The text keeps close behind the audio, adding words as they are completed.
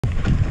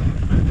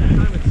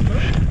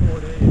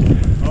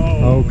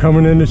Oh,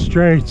 coming in the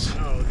straights.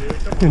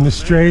 And the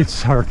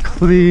straights are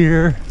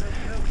clear.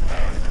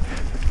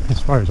 As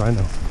far as I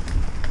know.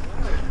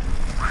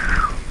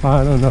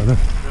 I don't know.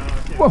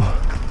 Whoa.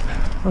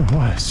 Oh,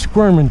 wow,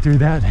 squirming through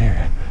that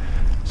area.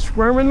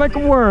 Squirming like a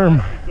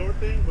worm.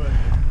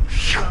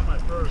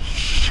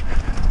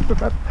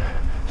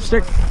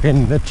 Stick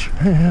in the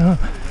trail.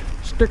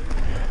 Stick.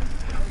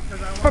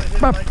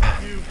 Up, up.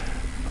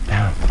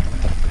 Down.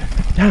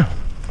 Down.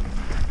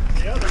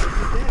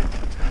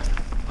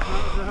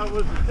 How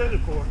was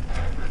intended for?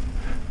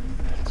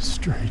 The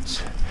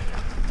straights.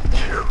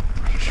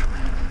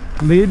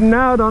 Leading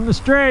out on the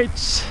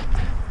straights.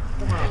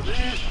 Come on,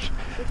 man.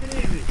 Take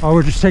it easy. Oh,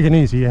 we're just taking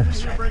it easy, yeah.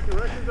 You're not breaking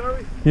records, are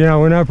we? Yeah,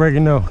 we're not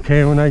breaking, no.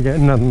 Okay, we're not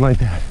getting nothing like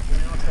that.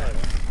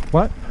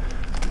 What?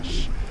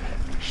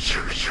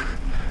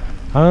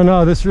 I don't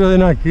know, this is really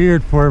not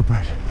geared for it,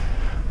 but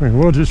I mean,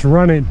 we'll just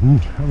run it,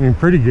 and, I mean,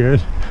 pretty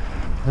good.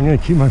 I'm gonna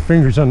keep my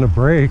fingers on the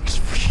brakes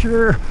for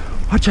sure.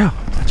 Watch out,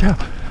 watch out.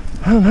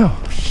 I don't know.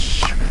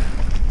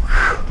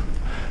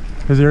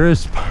 Because there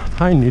is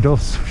pine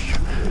needles.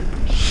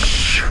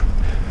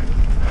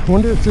 I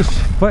wonder if this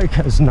bike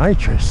has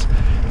nitrous.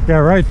 Yeah,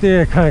 right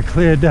there, kind of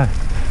cleared that.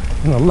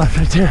 On the left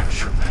right there.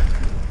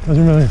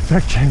 Doesn't really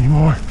affect you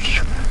anymore.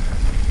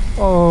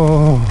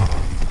 Oh,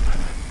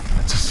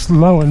 that's a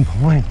slowing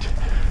point.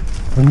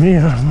 For me,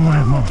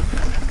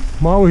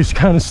 I'm always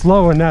kind of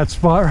slow in that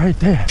spot right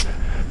there.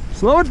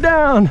 Slow it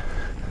down.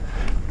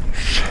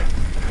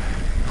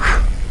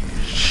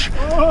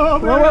 Oh,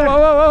 whoa, whoa, whoa,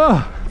 whoa,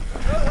 whoa.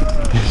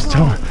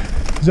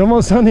 He's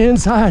almost on the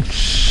inside.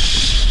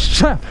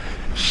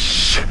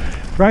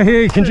 Right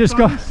here, you can just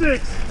go.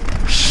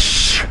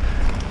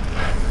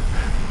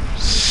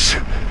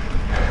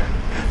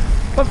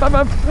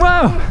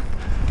 Whoa!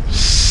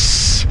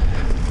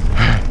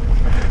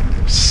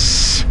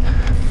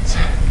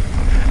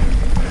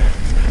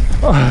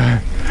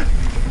 Oh.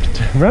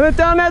 Run it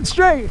down that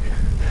straight.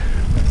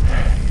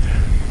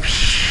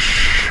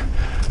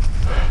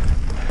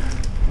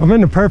 I'm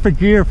in the perfect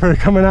gear for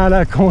coming out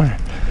of that corner.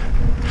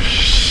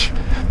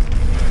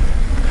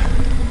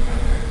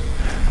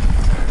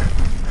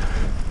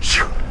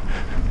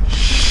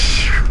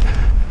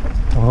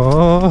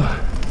 Oh.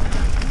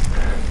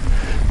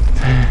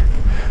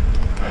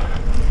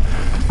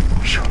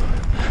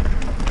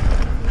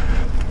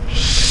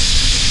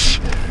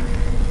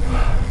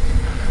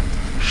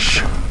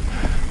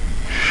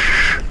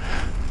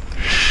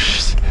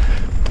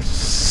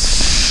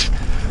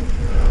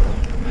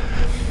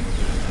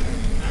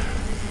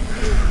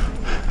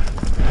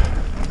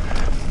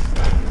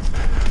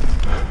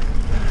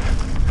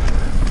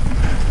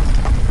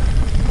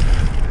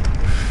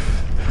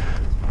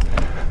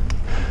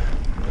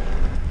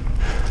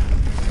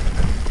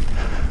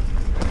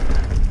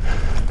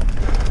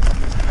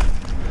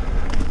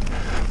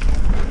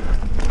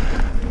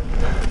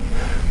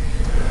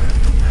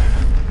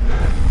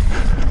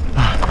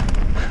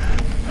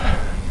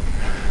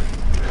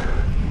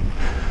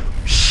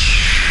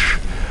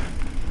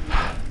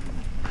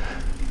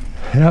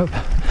 Yep,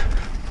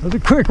 that was a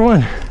quick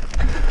one.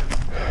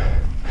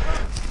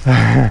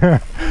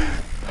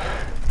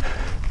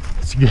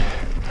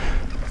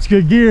 It's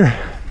good gear.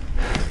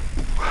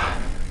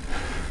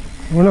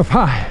 Went up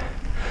high.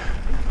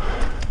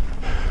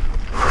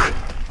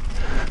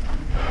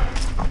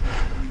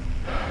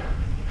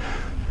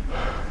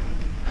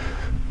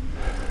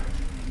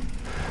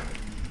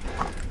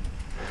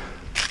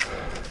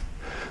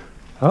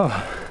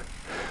 Oh.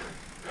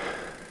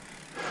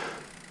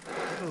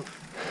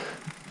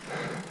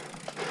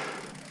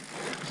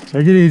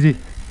 Take it easy.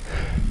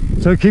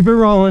 So keep it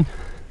rolling.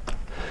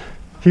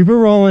 Keep it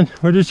rolling.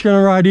 We're just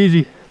gonna ride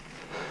easy.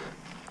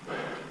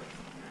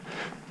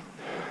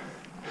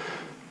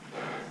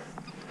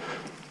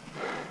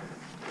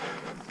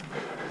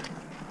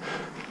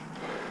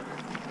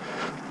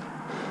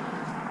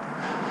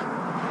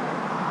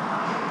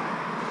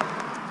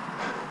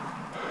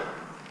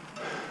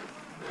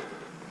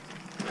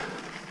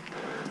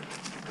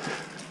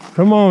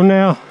 Come on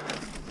now.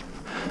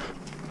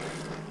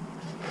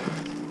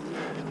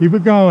 Keep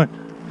it going.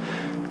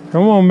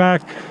 Come on,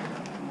 Mac.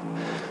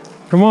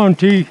 Come on,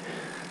 T.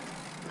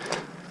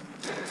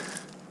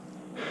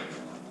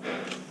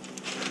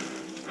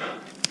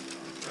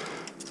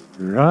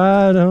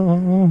 Right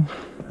on.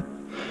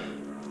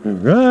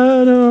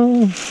 Right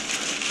on.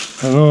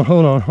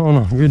 Hold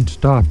on. Good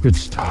stop, good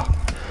stop.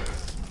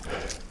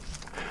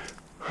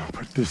 I'll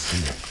put this in.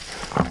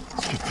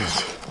 Let's get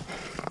this.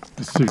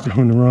 This thing's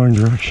going the wrong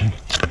direction.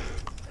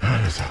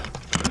 That is a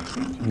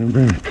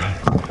bring it.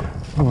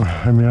 Oh,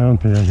 I mean, I don't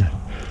think I can.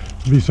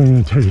 At least I'm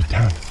going to take it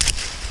down.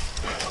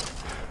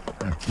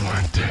 I'm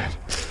blind dead.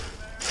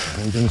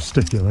 I'm going to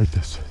stick it like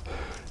this.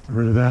 Get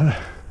rid of that.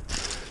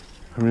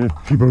 I mean, if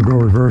people go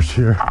reverse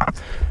here,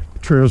 the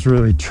trail's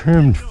really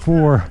trimmed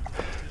for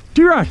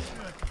T-Rod.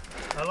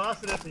 I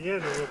lost it at the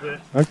end a little bit.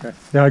 Okay.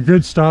 Yeah,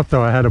 good stop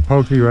though. I had a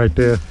pokey right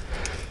there.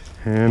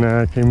 And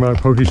I came out,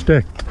 pokey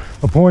stick.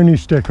 A pointy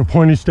stick.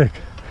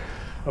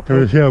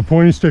 Okay. Yeah, a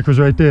pointy stick was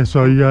right there.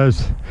 So you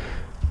guys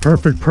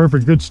Perfect,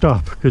 perfect. Good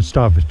stop. Good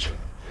stoppage.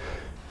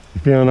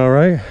 You feeling all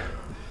right?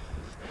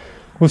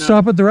 We'll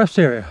stop at the rest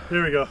area.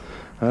 Here we go. All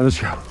right, let's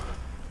go.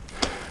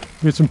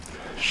 Get some.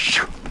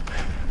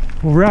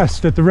 We'll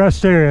rest at the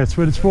rest area. That's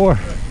what it's for.